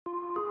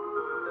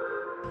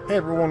Hey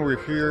everyone,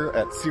 we're here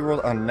at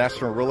SeaWorld on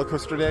National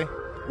Rollercoaster Day.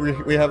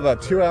 We have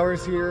about 2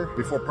 hours here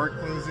before park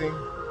closing,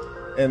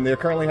 and they're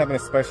currently having a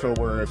special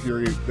where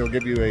they'll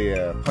give you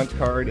a punch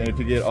card, and if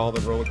you get all the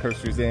roller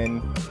coasters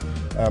in,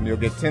 you'll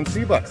get 10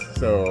 SeaBucks.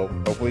 So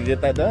hopefully you get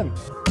that done.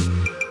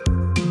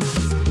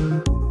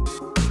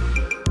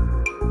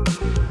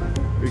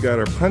 We got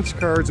our punch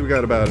cards. We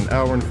got about an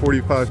hour and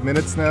 45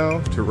 minutes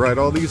now to ride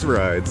all these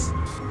rides.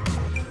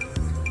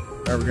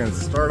 Now we're going to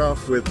start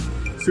off with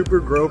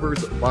Super Grover's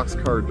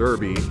Boxcar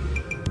Derby.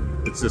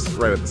 It's just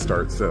right at the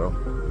start, so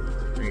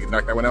we can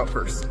knock that one out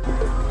first.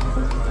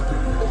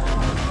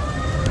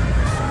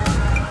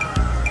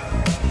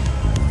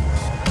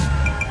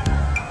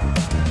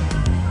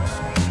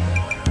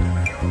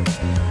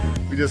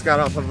 We just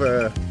got off of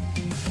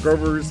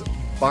Grover's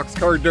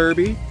Boxcar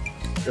Derby.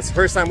 It's the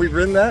first time we've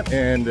ridden that,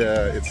 and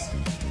it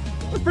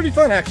was pretty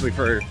fun actually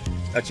for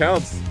a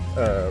child's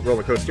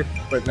roller coaster.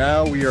 But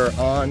now we are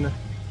on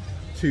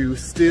to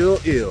Still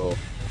Ill.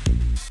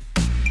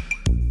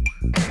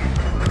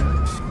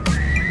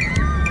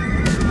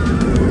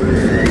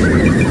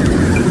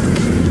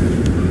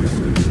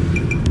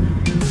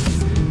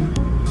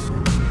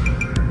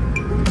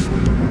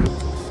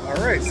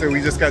 Alright, so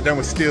we just got done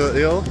with Still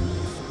Ill.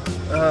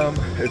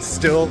 It's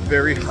still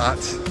very hot,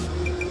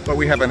 but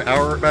we have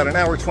about an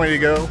hour 20 to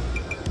go,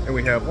 and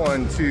we have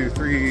 1, 2,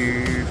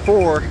 3,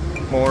 4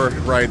 more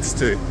rides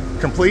to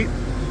complete.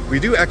 We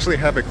do actually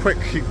have a quick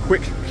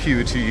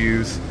queue to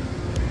use,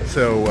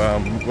 so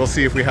we'll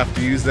see if we have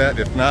to use that.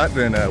 If not,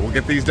 then we'll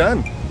get these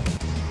done.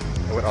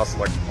 I would also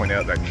like to point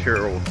out that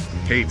Carol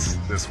hates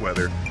this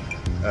weather.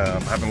 I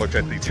haven't looked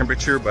at the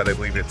temperature, but I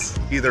believe it's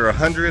either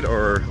 100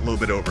 or a little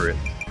bit over it.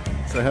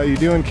 So how you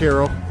doing,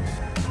 Carol?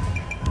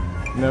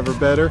 Never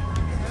better?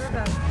 Never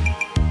better.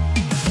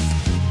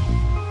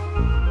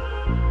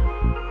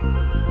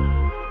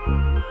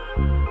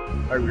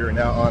 All right, we are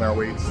now on our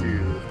way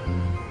to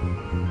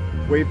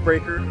Wave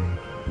Breaker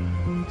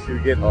to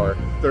get our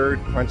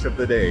third punch of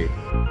the day.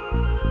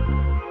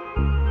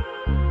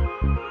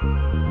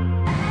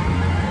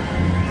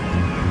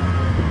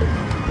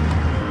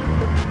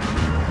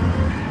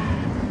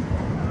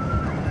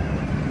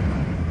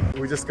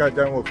 We just got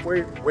done with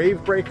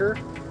Wave Breaker.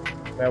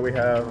 Now we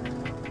have,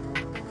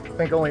 I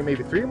think, only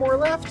maybe 3 more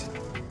left.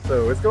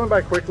 So it's going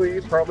by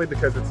quickly, probably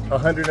because it's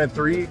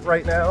 103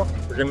 right now.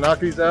 We're gonna knock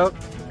these out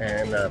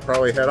and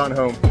probably head on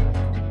home.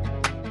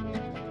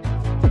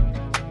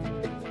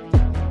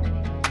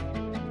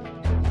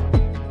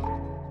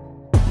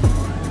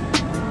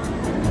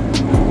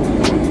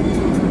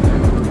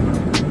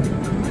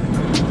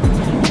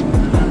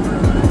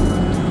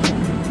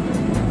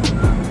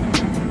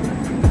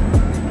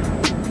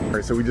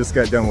 So we just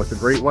got done with the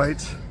Great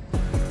White.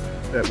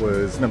 That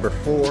was number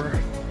 4.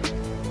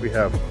 We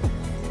have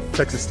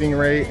Texas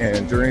Stingray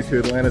and Journey to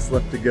Atlantis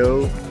left to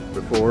go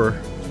before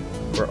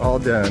we're all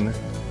done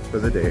for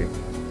the day.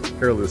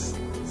 Carol is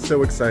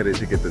so excited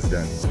to get this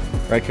done.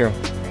 Right, Carol?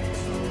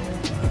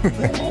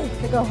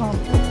 To go home.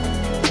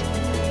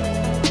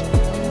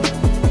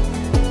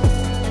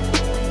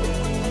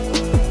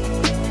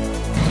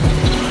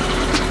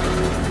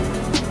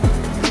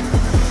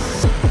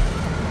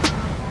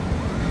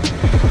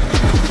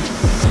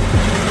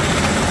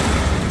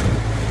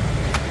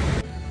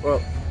 Well,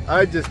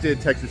 I just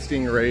did Texas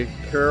Stingray.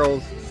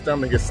 Carol's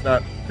stomach is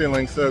not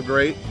feeling so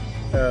great.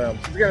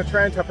 She's gonna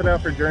try and tough it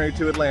out for Journey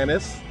to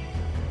Atlantis.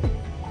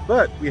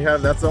 But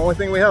that's the only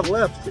thing we have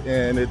left,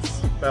 and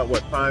it's about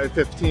what,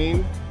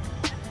 5:15?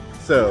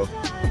 So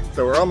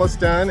we're almost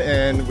done,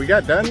 and we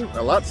got done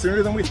a lot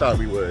sooner than we thought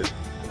we would.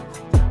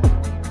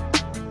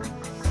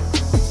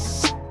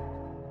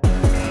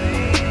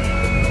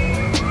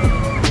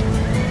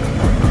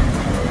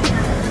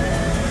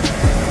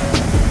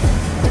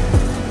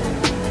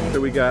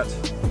 We got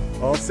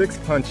all 6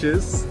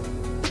 punches.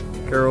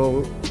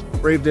 Carol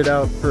braved it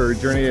out for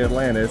Journey to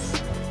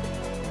Atlantis.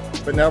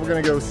 But now we're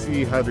gonna go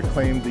see how to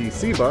claim the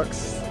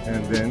SeaBucks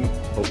and then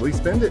hopefully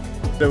spend it.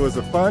 It was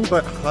a fun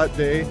but hot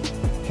day.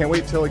 Can't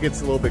wait till it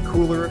gets a little bit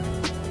cooler,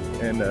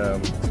 and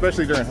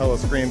especially during Hello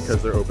Scream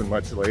because they're open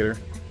much later.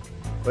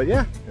 But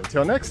yeah,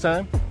 until next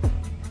time.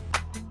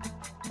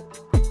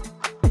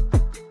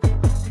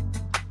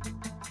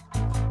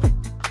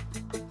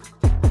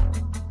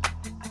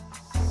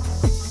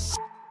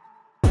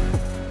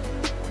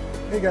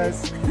 Hey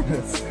guys.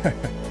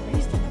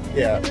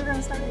 Yeah. You're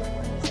gonna start with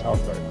one. I'll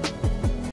start.